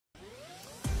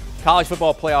College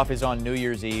Football Playoff is on New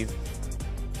Year's Eve.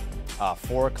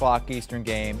 4 o'clock Eastern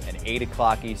game, an 8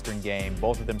 o'clock Eastern game,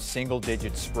 both of them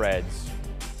single-digit spreads.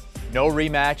 No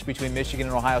rematch between Michigan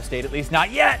and Ohio State, at least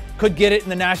not yet. Could get it in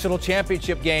the national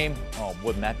championship game. Oh,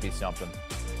 wouldn't that be something?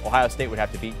 Ohio State would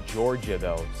have to beat Georgia,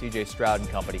 though. C.J. Stroud and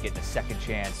company getting a second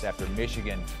chance after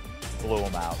Michigan blew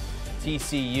them out.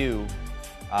 TCU,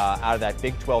 out of that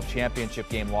Big 12 championship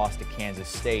game loss to Kansas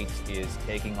State, is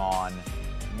taking on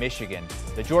Michigan.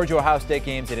 The Georgia-Ohio State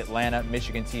games in Atlanta,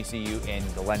 Michigan-TCU in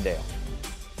Glendale.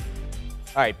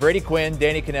 All right, Brady, Quinn,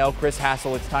 Danny Kanell, Chris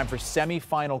Hassel. It's time for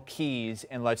semifinal keys,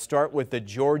 and let's start with the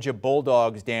Georgia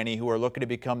Bulldogs, Danny, who are looking to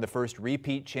become the first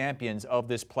repeat champions of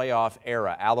this playoff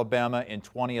era. Alabama in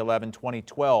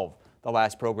 2011-2012, the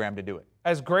last program to do it.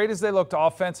 As great as they looked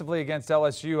offensively against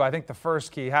LSU, I think the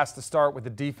first key has to start with the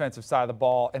defensive side of the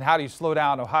ball, and how do you slow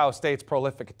down Ohio State's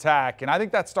prolific attack? And I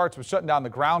think that starts with shutting down the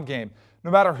ground game. No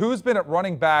matter who's been at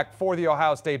running back for the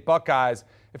Ohio State Buckeyes,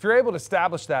 if you're able to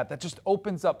establish that, that just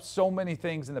opens up so many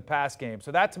things in the pass game.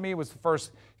 So that, to me, was the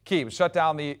first key, was shut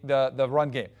down the run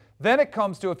game. Then it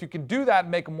comes to, if you can do that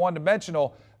and make them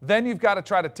one-dimensional, then you've got to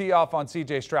try to tee off on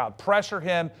C.J. Stroud. Pressure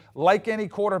him like any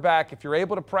quarterback. If you're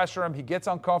able to pressure him, he gets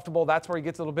uncomfortable. That's where he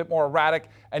gets a little bit more erratic,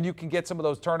 and you can get some of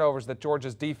those turnovers that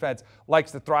Georgia's defense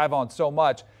likes to thrive on so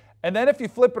much. And then if you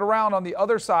flip it around on the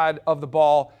other side of the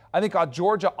ball, I think on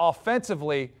Georgia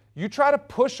offensively, you try to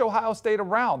push Ohio State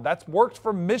around. That's worked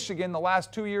for Michigan the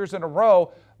last 2 years in a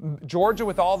row. Georgia,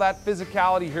 with all that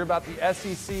physicality, you hear about the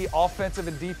SEC offensive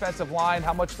and defensive line,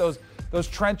 how much those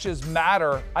trenches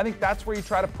matter. I think that's where you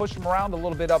try to push them around a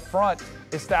little bit up front,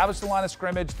 establish the line of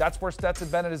scrimmage. That's where Stetson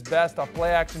Bennett is best, off play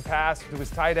action pass to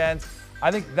his tight ends. I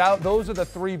think those are the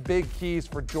three big keys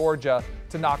for Georgia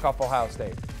to knock off Ohio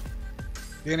State.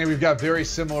 Danny, we've got very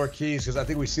similar keys because I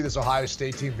think we see this Ohio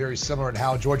State team very similar in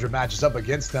how Georgia matches up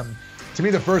against them. To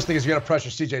me, the first thing is you got to pressure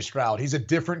C.J. Stroud. He's a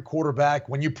different quarterback.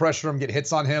 When you pressure him, get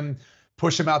hits on him,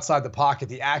 push him outside the pocket,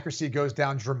 the accuracy goes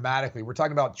down dramatically. We're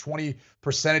talking about 20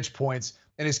 percentage points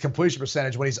in his completion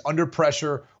percentage when he's under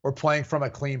pressure or playing from a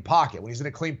clean pocket. When he's in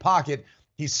a clean pocket,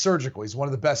 he's surgical. He's one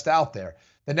of the best out there.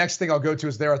 The next thing I'll go to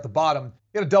is there at the bottom.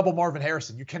 You got to double Marvin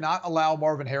Harrison. You cannot allow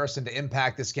Marvin Harrison to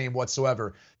impact this game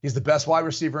whatsoever. He's the best wide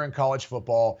receiver in college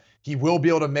football. He will be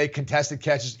able to make contested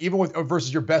catches, even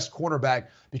versus your best cornerback,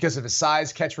 because of his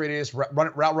size, catch radius,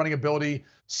 route running ability,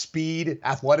 speed,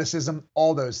 athleticism,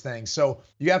 all those things. So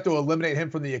you have to eliminate him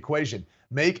from the equation.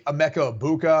 Make Emeka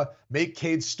Egbuka, make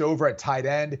Cade Stover at tight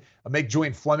end, make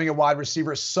Julian Fleming a wide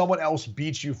receiver. Someone else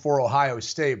beats you for Ohio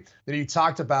State. Then you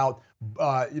talked about,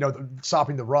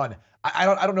 stopping the run. I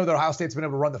don't know that Ohio State's been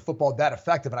able to run the football that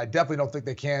effective, and I definitely don't think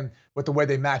they can with the way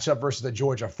they match up versus the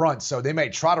Georgia front. So they may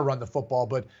try to run the football,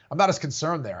 but I'm not as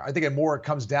concerned there. I think it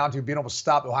comes down to being able to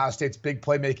stop Ohio State's big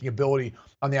playmaking ability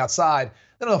on the outside.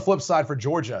 Then on the flip side for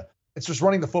Georgia, it's just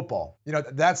running the football.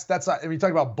 That's when you talk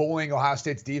about bullying Ohio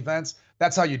State's defense,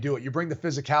 that's how you do it. You bring the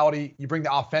physicality, you bring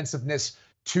the offensiveness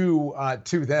to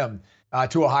them.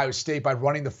 To Ohio State by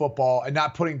running the football and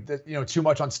not putting too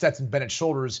much on Stetson Bennett's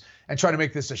shoulders and trying to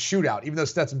make this a shootout. Even though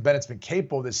Stetson Bennett's been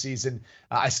capable this season,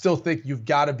 I still think you've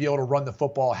got to be able to run the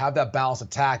football, have that balanced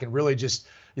attack, and really just,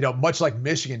 much like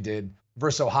Michigan did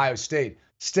versus Ohio State,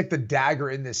 stick the dagger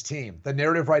in this team. The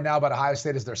narrative right now about Ohio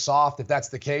State is they're soft. If that's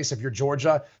the case, if you're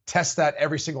Georgia, test that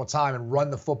every single time and run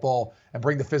the football and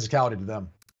bring the physicality to them.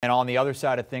 And on the other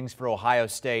side of things for Ohio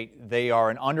State, they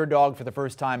are an underdog for the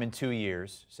first time in 2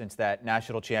 years since that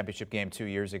national championship game 2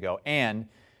 years ago. And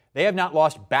they have not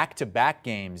lost back-to-back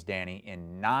games, Danny,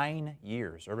 in 9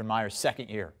 years. Urban Meyer's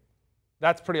second year.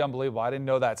 That's pretty unbelievable. I didn't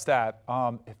know that stat.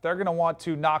 If they're going to want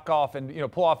to knock off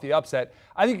and pull off the upset,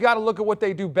 I think you got to look at what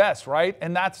they do best, right?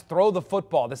 And that's throw the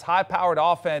football. This high-powered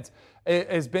offense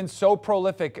has been so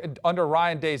prolific under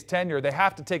Ryan Day's tenure. They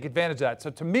have to take advantage of that.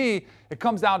 So to me, it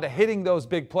comes down to hitting those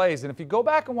big plays. And if you go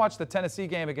back and watch the Tennessee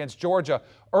game against Georgia,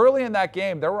 early in that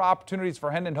game, there were opportunities for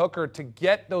Hendon Hooker to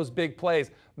get those big plays.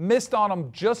 Missed on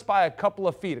them just by a couple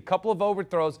of feet, a couple of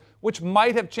overthrows, which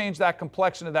might have changed that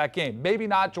complexion of that game. Maybe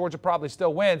not. Georgia probably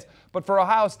still wins. But for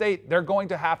Ohio State, they're going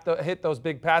to have to hit those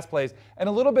big pass plays. And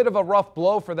a little bit of a rough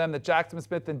blow for them that Jackson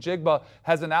Smith-Njigba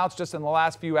has announced just in the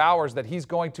last few hours that he's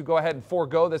going to go ahead and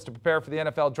forego this to prepare for the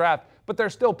NFL draft. But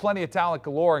there's still plenty of talent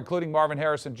galore, including Marvin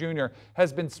Harrison Jr.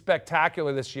 has been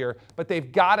spectacular this year. But they've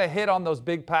got to hit on those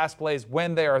big pass plays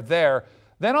when they are there.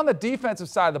 Then on the defensive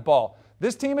side of the ball,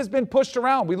 This team has been pushed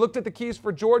around. We looked at the keys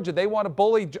for Georgia. They want to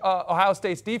bully Ohio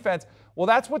State's defense. Well,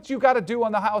 that's what you got to do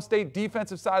on the Ohio State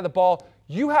defensive side of the ball.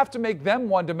 You have to make them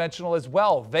one-dimensional as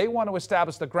well. They want to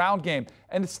establish the ground game.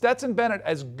 And Stetson Bennett,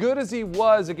 as good as he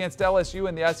was against LSU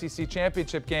in the SEC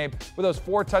championship game with those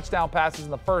 4 touchdown passes in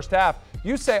the first half,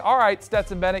 you say, all right,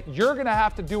 Stetson Bennett, you're going to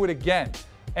have to do it again.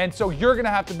 And so you're going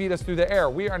to have to beat us through the air.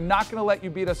 We are not going to let you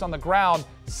beat us on the ground.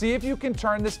 See if you can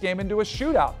turn this game into a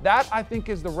shootout. That, I think,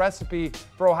 is the recipe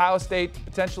for Ohio State to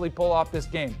potentially pull off this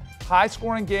game.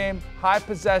 High-scoring game, high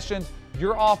possession.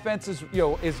 Your offense is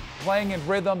playing in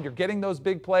rhythm. You're getting those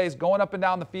big plays, going up and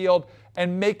down the field,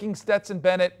 and making Stetson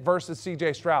Bennett versus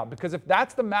C.J. Stroud. Because if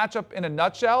that's the matchup in a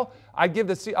nutshell, I give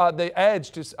the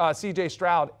edge to C.J.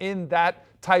 Stroud in that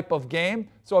type of game.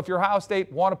 So if you're Ohio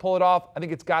State, want to pull it off, I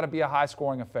think it's got to be a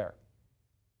high-scoring affair.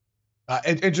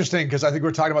 Interesting, because I think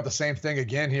we're talking about the same thing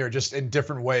again here, just in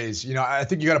different ways. You know, I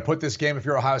think you got to put this game, if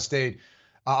you're Ohio State,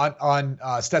 on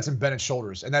Stetson Bennett's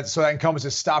shoulders. And so that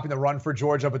encompasses stopping the run for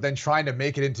Georgia, but then trying to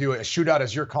make it into a shootout,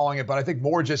 as you're calling it. But I think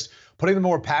more just putting them in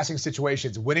more passing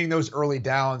situations, winning those early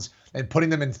downs, and putting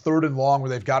them in 3rd and long where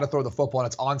they've got to throw the football, and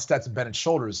it's on Stetson Bennett's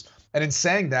shoulders. And in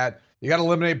saying that, you got to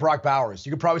eliminate Brock Bowers.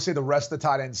 You could probably say the rest of the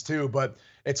tight ends too, but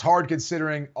it's hard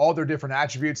considering all their different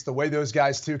attributes, the way those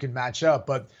guys too can match up.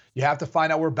 But you have to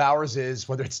find out where Bowers is,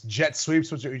 whether it's jet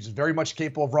sweeps, which he's very much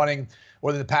capable of running,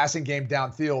 or the passing game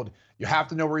downfield. You have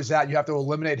to know where he's at. You have to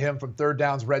eliminate him from 3rd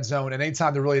downs, red zone, and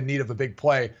anytime they're really in need of a big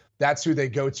play, that's who they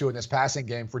go to in this passing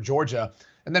game for Georgia.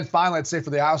 And then finally, I'd say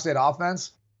for the Ohio State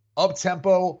offense,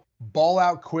 up-tempo, ball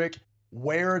out quick,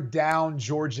 wear down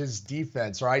Georgia's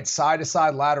defense, right?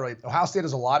 Side-to-side laterally. Ohio State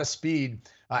has a lot of speed,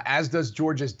 as does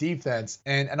Georgia's defense.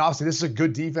 And obviously, this is a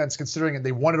good defense considering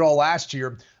they won it all last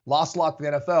year, lost a lot to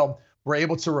the NFL. We're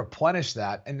able to replenish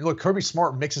that. And look, Kirby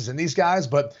Smart mixes in these guys,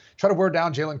 but try to wear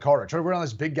down Jalen Carter. Try to wear down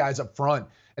those big guys up front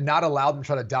and not allow them to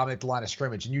try to dominate the line of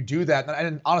scrimmage. And you do that.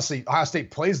 And honestly, Ohio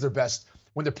State plays their best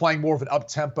when they're playing more of an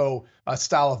up-tempo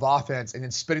style of offense and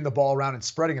then spinning the ball around and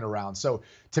spreading it around. So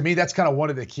to me, that's kind of one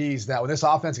of the keys, that when this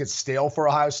offense gets stale for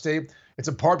Ohio State, it's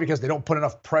in part because they don't put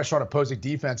enough pressure on opposing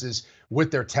defenses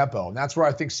with their tempo. And that's where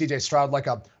I think C.J. Stroud, like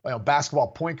a basketball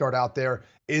point guard out there,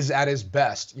 is at his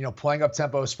best, playing up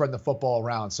tempo, spreading the football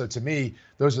around. So to me,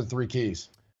 those are the 3 keys.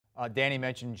 Danny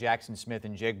mentioned Jackson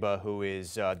Smith-Njigba, who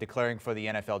is declaring for the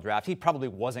NFL draft. He probably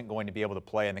wasn't going to be able to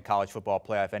play in the college football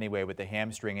playoff anyway with the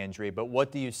hamstring injury, but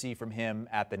what do you see from him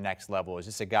at the next level? Is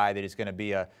this a guy that is going to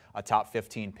be a top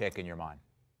 15 pick in your mind?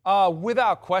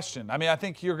 Without question. I mean, I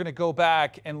think you're going to go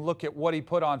back and look at what he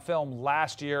put on film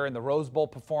last year in the Rose Bowl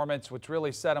performance, which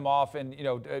really set him off and,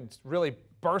 it really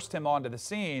burst him onto the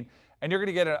scene. And you're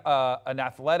going to get an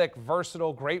athletic,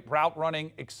 versatile, great route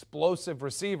running, explosive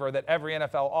receiver that every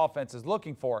NFL offense is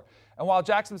looking for. And while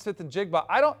Jackson Smith-Njigba,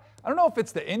 I don't know if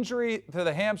it's the injury to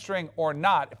the hamstring or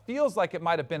not. It feels like it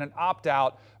might have been an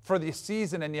opt-out for the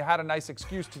season and you had a nice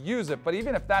excuse to use it. But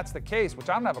even if that's the case, which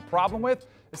I don't have a problem with,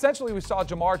 essentially we saw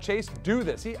Jamar Chase do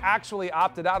this. He actually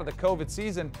opted out of the COVID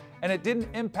season and it didn't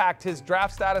impact his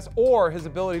draft status or his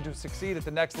ability to succeed at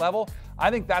the next level. I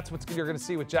think that's what you're going to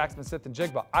see with Jackson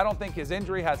Smith-Njigba. I don't think his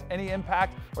injury has any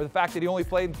impact, or the fact that he only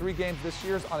played in 3 games this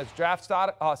year on his draft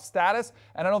status,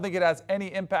 and I don't think it has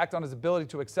any impact on his ability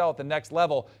to excel at the next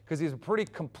level because he's a pretty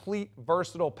complete,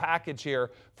 versatile package here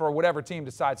for whatever team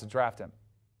decides to draft him.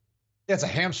 Yeah, it's a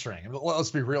hamstring. Let's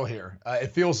be real here.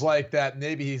 It feels like that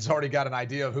maybe he's already got an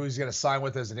idea of who he's going to sign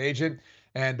with as an agent,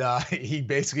 and he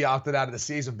basically opted out of the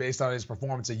season based on his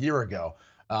performance a year ago.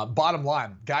 Bottom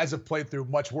line, guys have played through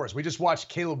much worse. We just watched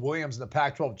Caleb Williams in the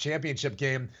Pac-12 championship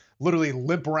game literally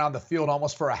limp around the field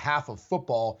almost for a half of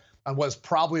football on what was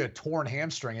probably a torn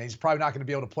hamstring, and he's probably not going to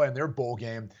be able to play in their bowl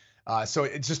game. So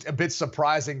it's just a bit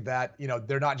surprising that,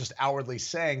 they're not just outwardly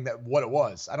saying that what it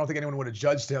was. I don't think anyone would have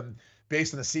judged him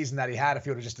based on the season that he had if he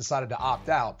would have just decided to opt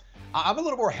out. I'm a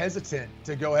little more hesitant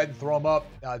to go ahead and throw him up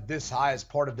this high as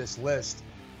part of this list.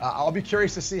 I'll be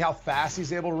curious to see how fast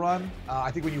he's able to run.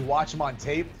 I think when you watch him on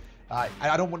tape,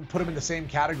 I don't want to put him in the same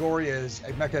category as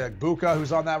Emeka Egbuka,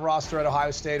 who's on that roster at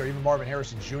Ohio State, or even Marvin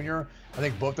Harrison Jr. I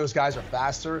think both those guys are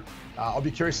faster. I'll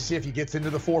be curious to see if he gets into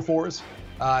the 4.4s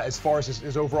as far as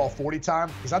his overall 40 time.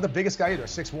 He's not the biggest guy either,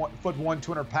 6'1",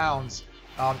 200 pounds.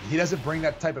 He doesn't bring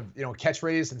that type of catch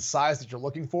radius and size that you're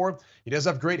looking for. He does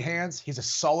have great hands. He's a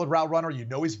solid route runner.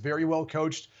 He's very well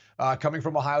coached. Coming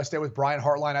from Ohio State with Brian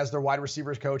Hartline as their wide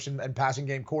receivers coach and passing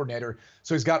game coordinator.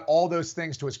 So he's got all those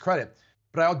things to his credit.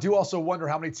 But I do also wonder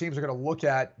how many teams are going to look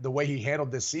at the way he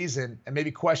handled this season and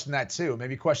maybe question that too.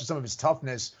 Maybe question some of his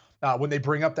toughness when they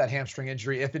bring up that hamstring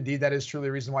injury, if indeed that is truly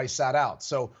the reason why he sat out.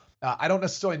 So I don't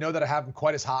necessarily know that I have him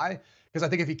quite as high because I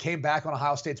think if he came back on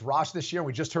Ohio State's roster this year, and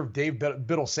we just heard Dave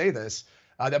Biddle say this,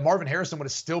 that Marvin Harrison would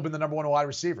have still been the #1 wide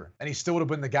receiver, and he still would have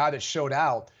been the guy that showed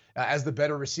out as the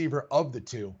better receiver of the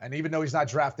two. And even though he's not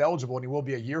draft eligible, and he will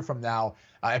be a year from now,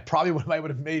 it probably might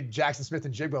have made Jackson Smith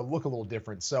and Jigba look a little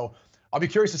different. So I'll be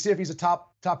curious to see if he's a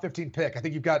top 15 pick. I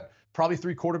think you've got probably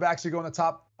 3 quarterbacks who go in the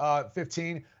top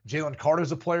 15. Jalen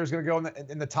Carter's a player who's going to go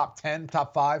in the top 10,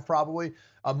 top 5 probably,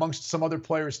 amongst some other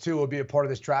players too will be a part of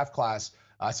this draft class.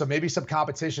 So maybe some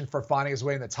competition for finding his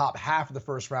way in the top half of the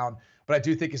first round, but I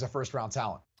do think he's a first-round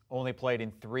talent. Only played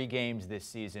in 3 games this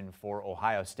season for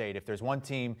Ohio State. If there's one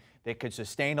team that could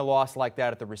sustain a loss like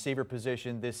that at the receiver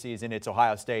position this season, it's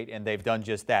Ohio State, and they've done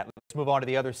just that. Let's move on to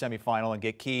the other semifinal and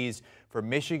get keys for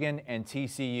Michigan and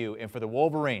TCU. And for the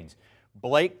Wolverines,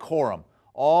 Blake Corum.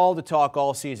 All the talk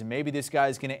all season, maybe this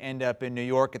guy's going to end up in New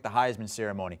York at the Heisman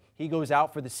ceremony. He goes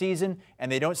out for the season,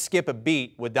 and they don't skip a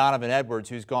beat with Donovan Edwards,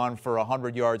 who's gone for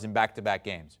 100 yards in back-to-back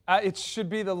games. It should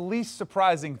be the least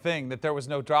surprising thing that there was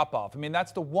no drop-off. I mean,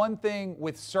 that's the one thing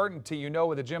with certainty you know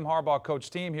with a Jim Harbaugh coach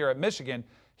team here at Michigan.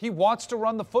 He wants to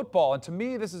run the football, and to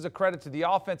me, this is a credit to the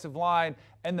offensive line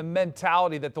and the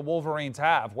mentality that the Wolverines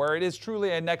have, where it is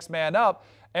truly a next man up.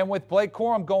 And with Blake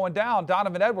Corum going down,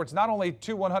 Donovan Edwards, not only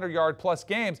 2 100-yard-plus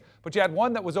games, but you had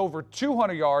one that was over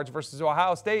 200 yards versus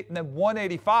Ohio State, and then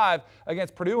 185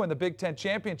 against Purdue in the Big Ten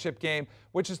championship game,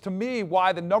 which is, to me,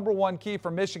 why the #1 key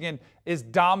for Michigan is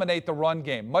dominate the run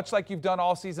game. Much like you've done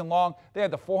all season long, they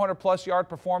had the 400-plus yard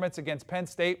performance against Penn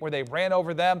State where they ran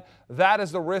over them. That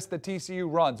is the risk that TCU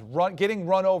runs, getting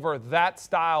run over that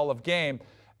style of game.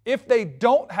 If they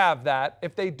don't have that,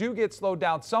 if they do get slowed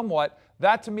down somewhat,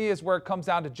 that to me is where it comes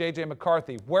down to J.J.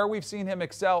 McCarthy. Where we've seen him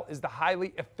excel is the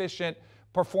highly efficient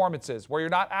performances, where you're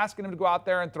not asking him to go out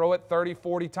there and throw it 30,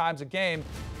 40 times a game.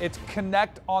 It's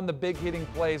connect on the big hitting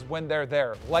plays when they're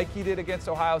there, like he did against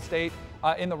Ohio State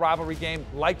in the rivalry game,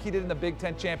 like he did in the Big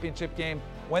Ten championship game.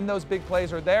 When those big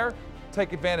plays are there,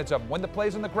 take advantage of them. When the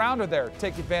plays on the ground are there,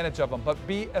 take advantage of them. But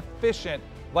be efficient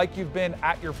like you've been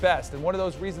at your best. And one of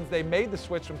those reasons they made the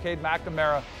switch from Cade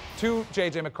McNamara to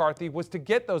J.J. McCarthy was to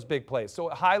get those big plays. So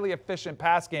a highly efficient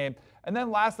pass game. And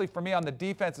then lastly, for me on the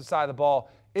defensive side of the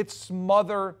ball, it's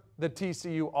smother the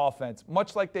TCU offense,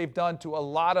 much like they've done to a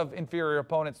lot of inferior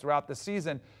opponents throughout the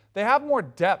season. They have more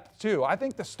depth, too. I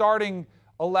think the starting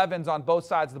 11s on both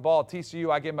sides of the ball, TCU,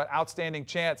 I give them an outstanding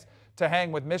chance to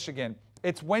hang with Michigan.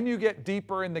 It's when you get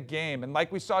deeper in the game, and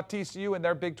like we saw TCU in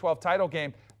their Big 12 title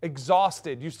game,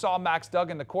 exhausted. You saw Max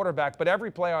Duggan, the quarterback, but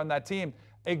every player on that team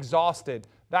exhausted.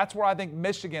 That's where I think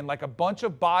Michigan, like a bunch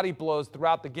of body blows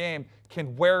throughout the game,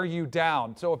 can wear you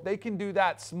down. So if they can do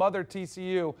that, smother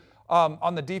TCU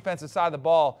on the defensive side of the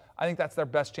ball, I think that's their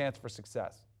best chance for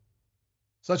success.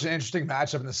 Such an interesting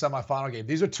matchup in the semifinal game.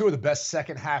 These are 2 of the best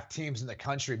second-half teams in the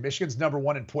country. Michigan's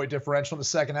 #1 in point differential in the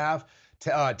second half.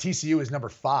 TCU is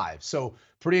 #5. So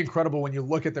pretty incredible when you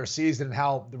look at their season and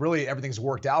how really everything's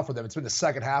worked out for them. It's been the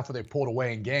second half where they pulled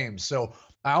away in games. So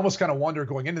I almost kind of wonder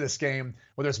going into this game,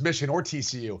 whether it's Michigan or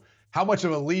TCU, how much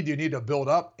of a lead do you need to build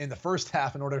up in the first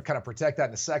half in order to kind of protect that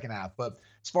in the second half? But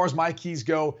as far as my keys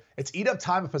go, it's eat up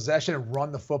time of possession and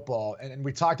run the football. And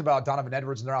we talked about Donovan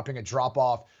Edwards and there not being a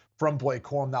drop-off from Blake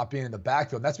Corum not being in the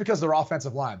backfield. And that's because of their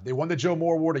offensive line. They won the Joe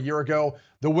Moore Award a year ago.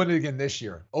 They'll win it again this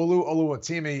year. Olu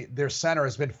Oluwatimi, their center,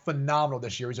 has been phenomenal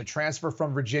this year. He's a transfer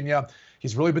from Virginia.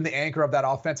 He's really been the anchor of that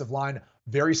offensive line.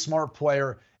 Very smart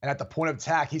player. And at the point of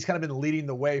attack, he's kind of been leading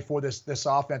the way for this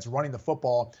offense, running the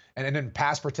football, and in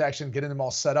pass protection, getting them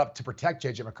all set up to protect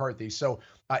J.J. McCarthy. So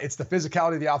it's the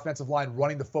physicality of the offensive line,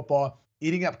 running the football,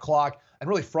 eating up clock, and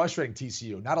really frustrating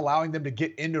TCU, not allowing them to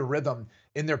get into rhythm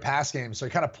in their pass game. So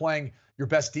you're kind of playing your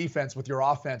best defense with your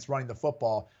offense running the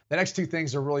football. The next 2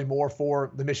 things are really more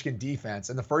for the Michigan defense.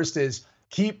 And the first is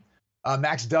keep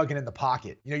Max Duggan in the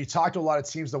pocket. You know, you talk to a lot of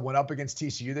teams that went up against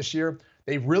TCU this year.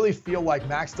 They really feel like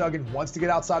Max Duggan wants to get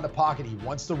outside the pocket. He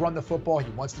wants to run the football. He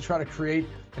wants to try to create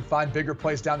and find bigger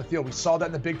plays down the field. We saw that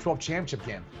in the Big 12 championship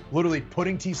game, literally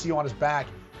putting TCU on his back,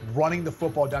 running the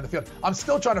football down the field. I'm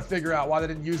still trying to figure out why they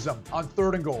didn't use him on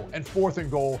 3rd and goal and 4th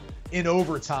and goal in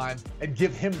overtime and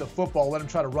give him the football, let him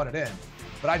try to run it in.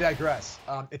 But I digress.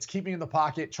 It's keeping him in the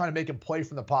pocket, trying to make him play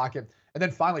from the pocket, and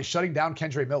then finally shutting down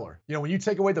Kendre Miller. You know, when you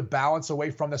take away the balance away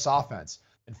from this offense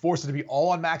and force it to be all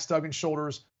on Max Duggan's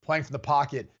shoulders, playing from the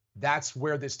pocket, that's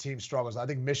where this team struggles. I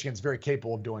think Michigan's very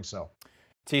capable of doing so.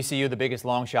 TCU, the biggest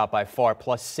long shot by far,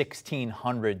 plus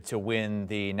 1,600 to win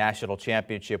the national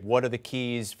championship. What are the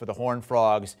keys for the Horned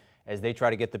Frogs as they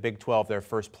try to get the Big 12 their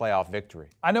first playoff victory?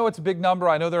 I know it's a big number.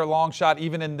 I know they're a long shot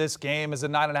even in this game as a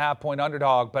 9.5-point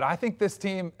underdog, but I think this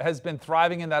team has been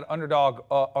thriving in that underdog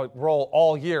role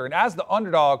all year. And as the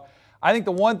underdog, I think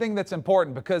the one thing that's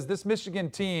important, because this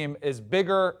Michigan team is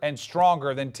bigger and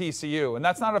stronger than TCU, and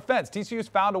that's not an offense. TCU's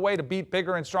found a way to beat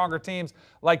bigger and stronger teams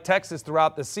like Texas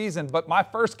throughout the season, but my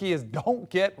first key is don't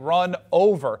get run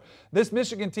over. This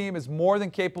Michigan team is more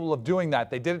than capable of doing that.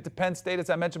 They did it to Penn State,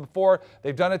 as I mentioned before.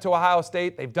 They've done it to Ohio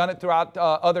State. They've done it throughout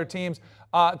other teams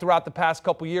throughout the past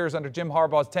couple years under Jim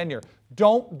Harbaugh's tenure.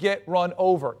 Don't get run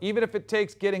over, even if it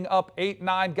takes getting up 8,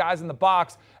 9 guys in the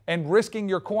box and risking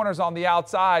your corners on the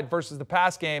outside versus the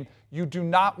pass game. You do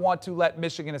not want to let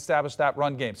Michigan establish that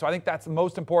run game. So I think that's the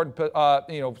most important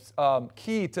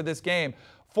key to this game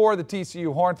for the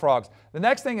TCU Horned Frogs. The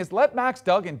next thing is let Max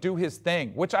Duggan do his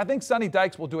thing, which I think Sonny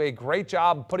Dykes will do a great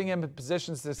job putting him in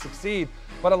positions to succeed.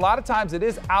 But a lot of times it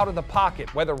is out of the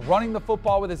pocket, whether running the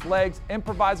football with his legs,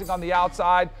 improvising on the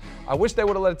outside. I wish they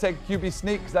would have let it take a QB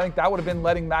sneak, because I think that would have been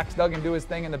letting Max Duggan do his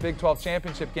thing in the Big 12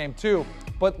 championship game too.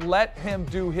 But let him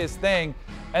do his thing.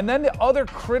 And then the other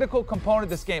critical component of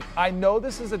this game, I know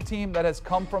this is a team that has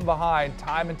come from behind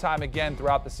time and time again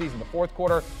throughout the season. The fourth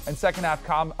quarter and second half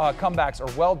comebacks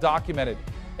are well documented.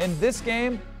 In this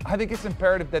game, I think it's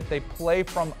imperative that they play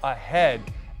from ahead,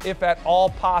 if at all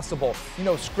possible.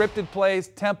 Scripted plays,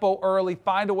 tempo early,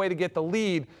 find a way to get the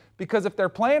lead, because if they're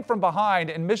playing from behind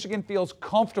and Michigan feels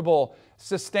comfortable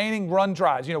sustaining run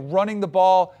drives, running the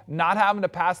ball, not having to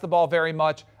pass the ball very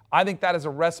much, I think that is a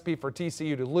recipe for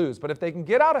TCU to lose. But if they can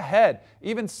get out ahead,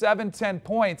 even 7, 10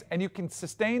 points, and you can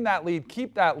sustain that lead,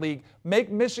 keep that lead,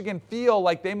 make Michigan feel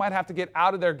like they might have to get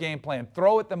out of their game plan,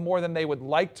 throw at them more than they would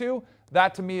like to,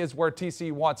 that to me is where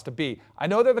TCU wants to be. I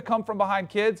know they're the come-from-behind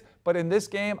kids, but in this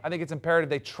game, I think it's imperative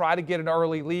they try to get an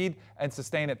early lead and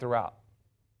sustain it throughout.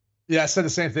 Yeah, I said the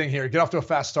same thing here. Get off to a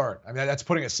fast start. I mean, that's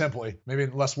putting it simply. Maybe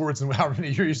in less words than how many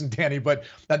you're using, Danny, but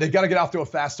they've got to get off to a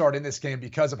fast start in this game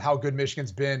because of how good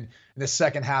Michigan's been in the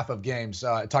second half of games.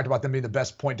 I talked about them being the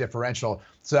best point differential,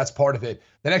 so that's part of it.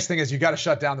 The next thing is you got to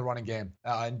shut down the running game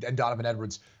and Donovan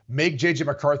Edwards. Make J.J.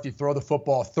 McCarthy throw the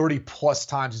football 30-plus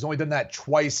times. He's only done that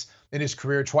twice in his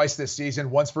career, twice this season,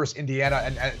 once versus Indiana,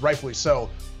 and rightfully so.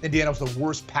 Indiana was the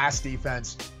worst pass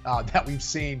defense that we've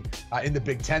seen in the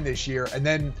Big Ten this year. And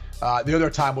then the other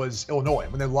time was Illinois.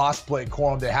 When they lost Blake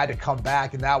Corum, they had to come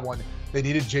back. In that one, they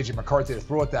needed J.J. McCarthy to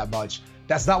throw it that much.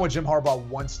 That's not what Jim Harbaugh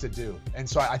wants to do. And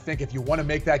so I think if you want to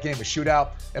make that game a shootout,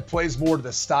 it plays more to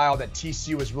the style that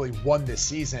TCU has really won this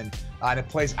season, and it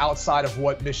plays outside of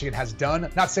what Michigan has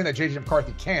done. Not saying that J.J.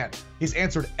 McCarthy can't. He's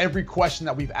answered every question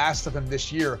that we've asked of him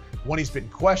this year when he's been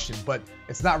questioned, but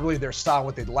it's not really their style,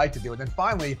 what they'd like to do. And then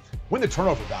finally, win the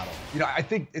turnover battle. I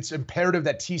think it's imperative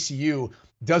that TCU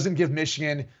doesn't give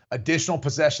Michigan additional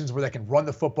possessions where they can run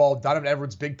the football. Donovan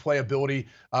Edwards' big playability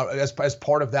as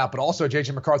part of that, but also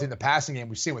J.J. McCarthy in the passing game.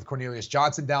 We've seen with Cornelius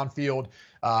Johnson downfield,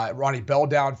 Ronnie Bell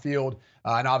downfield,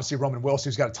 and obviously Roman Wilson,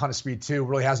 who's got a ton of speed too.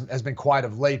 Really has been quiet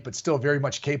of late, but still very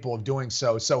much capable of doing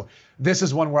so. So this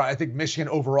is one where I think Michigan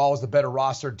overall is the better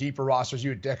roster, deeper rosters.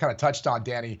 You kind of touched on,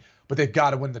 Danny, but they've got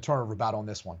to win the turnover battle on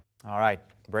this one. All right.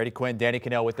 Brady, Quinn, Danny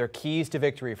Kanell with their keys to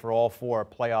victory for all 4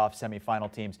 playoff semifinal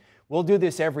teams. We'll do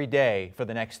this every day for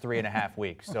the next 3.5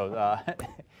 weeks. So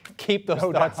keep those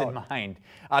thoughts in mind.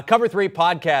 Cover 3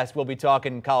 podcast, we'll be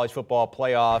talking college football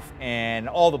playoff and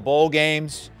all the bowl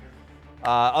games.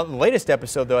 On the latest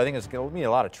episode, though, I think it's going to be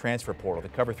a lot of transfer portal. The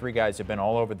Cover 3 guys have been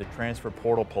all over the transfer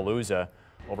portal palooza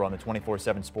over on the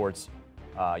 24/7 Sports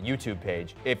YouTube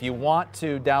page. If you want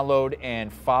to download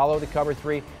and follow the Cover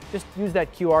 3, just use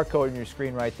that QR code on your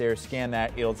screen right there. Scan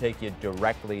that. It'll take you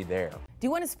directly there. Do you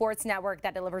want a sports network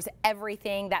that delivers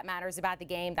everything that matters about the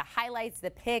game? The highlights, the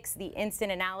picks, the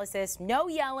instant analysis, no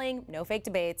yelling, no fake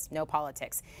debates, no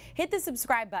politics. Hit the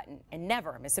subscribe button and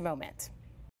never miss a moment.